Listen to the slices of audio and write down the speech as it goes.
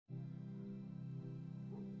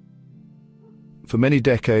For many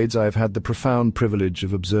decades, I have had the profound privilege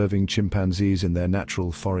of observing chimpanzees in their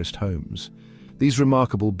natural forest homes. These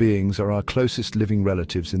remarkable beings are our closest living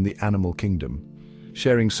relatives in the animal kingdom.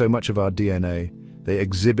 Sharing so much of our DNA, they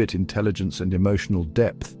exhibit intelligence and emotional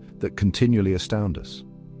depth that continually astound us.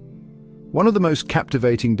 One of the most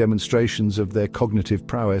captivating demonstrations of their cognitive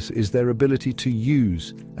prowess is their ability to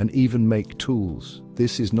use and even make tools.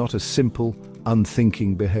 This is not a simple,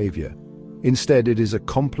 unthinking behavior. Instead, it is a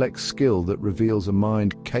complex skill that reveals a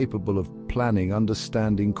mind capable of planning,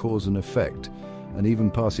 understanding cause and effect, and even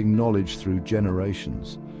passing knowledge through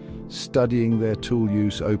generations. Studying their tool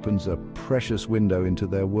use opens a precious window into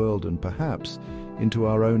their world and perhaps into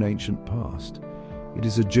our own ancient past. It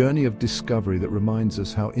is a journey of discovery that reminds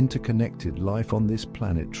us how interconnected life on this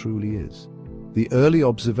planet truly is. The early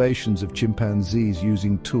observations of chimpanzees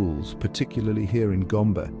using tools, particularly here in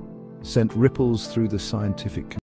Gombe, sent ripples through the scientific community.